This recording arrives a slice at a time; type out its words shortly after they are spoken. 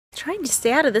trying to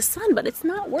stay out of the sun, but it's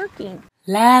not working.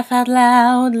 Laugh out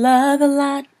loud, love a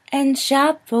lot, and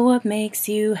shop for what makes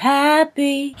you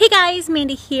happy. Hey guys,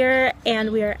 Mandy here,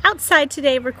 and we are outside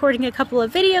today recording a couple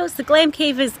of videos. The Glam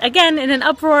Cave is again in an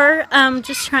uproar,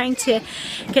 just trying to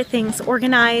get things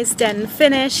organized and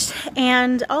finished,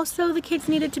 and also the kids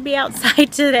needed to be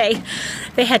outside today.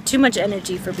 They had too much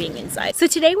energy for being inside. So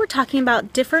today we're talking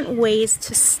about different ways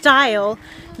to style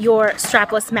your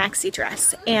strapless maxi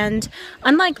dress. And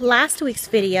unlike last week's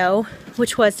video,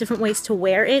 which was different ways to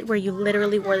wear it, where you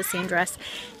literally wore the same dress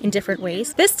in different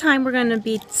ways, this time we're going to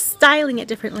be styling it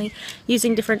differently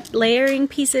using different layering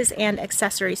pieces and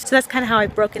accessories. So that's kind of how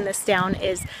I've broken this down,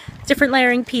 is different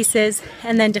layering pieces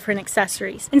and then different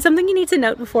accessories. And something you need to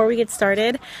note before we get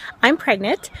started, I'm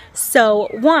pregnant. So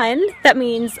one, that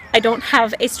means I don't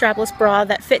have a strapless bra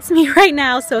that fits me right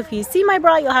now. So if you see my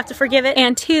bra, you'll have to forgive it.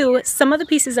 And two, some of the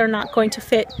pieces are not going to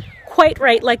fit quite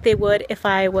right like they would if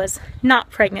I was not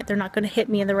pregnant. They're not going to hit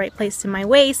me in the right place in my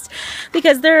waist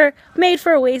because they're made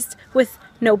for a waist with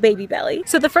no baby belly.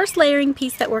 So the first layering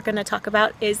piece that we're going to talk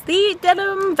about is the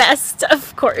denim vest,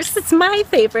 of course. It's my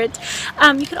favorite.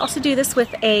 You could also do this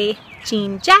with a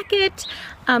jean jacket.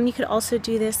 You could also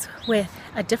do this with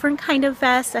a different kind of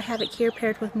vest. I have it here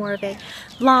paired with more of a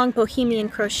long bohemian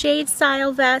crocheted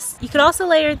style vest. You could also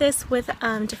layer this with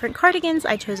different cardigans.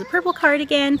 I chose a purple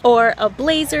cardigan or a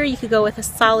blazer. You could go with a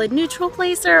solid neutral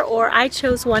blazer, or I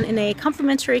chose one in a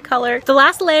complementary color. The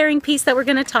last layering piece that we're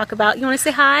going to talk about, you want to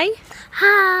say hi?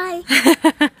 Hi!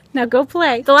 Now go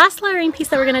play. The last layering piece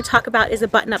that we're going to talk about is a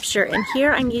button-up shirt, and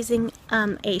here I'm using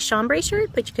a chambray shirt,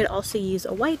 but you could also use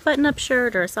a white button-up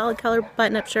shirt or a solid color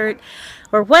button-up shirt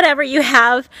or whatever you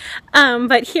have,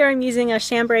 but here I'm using a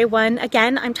chambray one.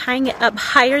 Again, I'm tying it up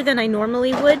higher than I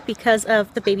normally would because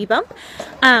of the baby bump,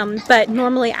 but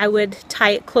normally I would tie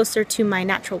it closer to my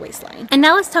natural waistline. And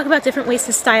now let's talk about different ways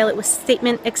to style it with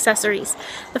statement accessories.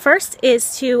 The first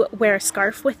is to wear a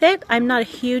scarf with it. I'm not a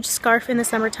huge scarf in the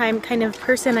summertime kind of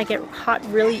person. I get hot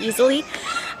really easily,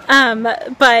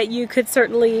 but you could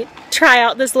certainly try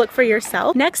out this look for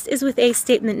yourself. Next is with a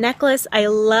statement necklace. I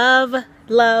love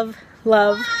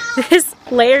this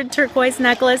layered turquoise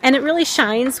necklace, and it really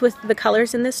shines with the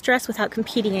colors in this dress without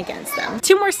competing against them.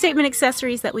 Two more statement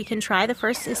accessories that we can try. The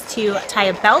first is to tie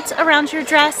a belt around your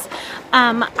dress.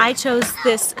 I chose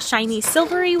this shiny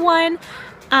silvery one,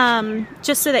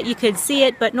 just so that you could see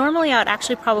it, but normally I would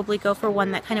actually probably go for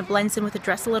one that kind of blends in with the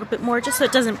dress a little bit more, just so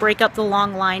it doesn't break up the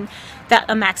long line that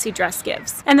a maxi dress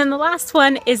gives. And then the last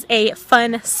one is a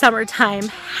fun summertime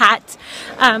hat.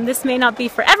 This may not be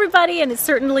for everybody, and it's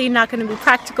certainly not going to be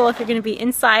practical if you're going to be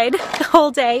inside the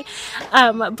whole day,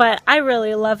 but I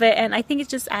really love it, and I think it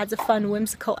just adds a fun,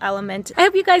 whimsical element. I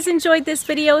hope you guys enjoyed this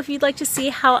video. If you'd like to see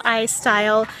how I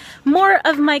style more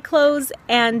of my clothes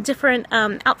and different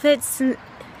outfits and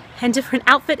different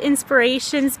outfit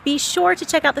inspirations, be sure to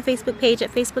check out the Facebook page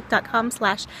at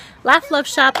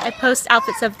facebook.com/laughloveshop. I post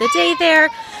outfits of the day there,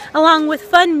 along with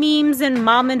fun memes and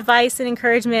mom advice and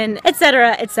encouragement,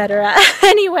 etc., etc.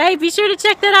 Anyway, be sure to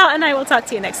check that out, and I will talk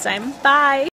to you next time. Bye!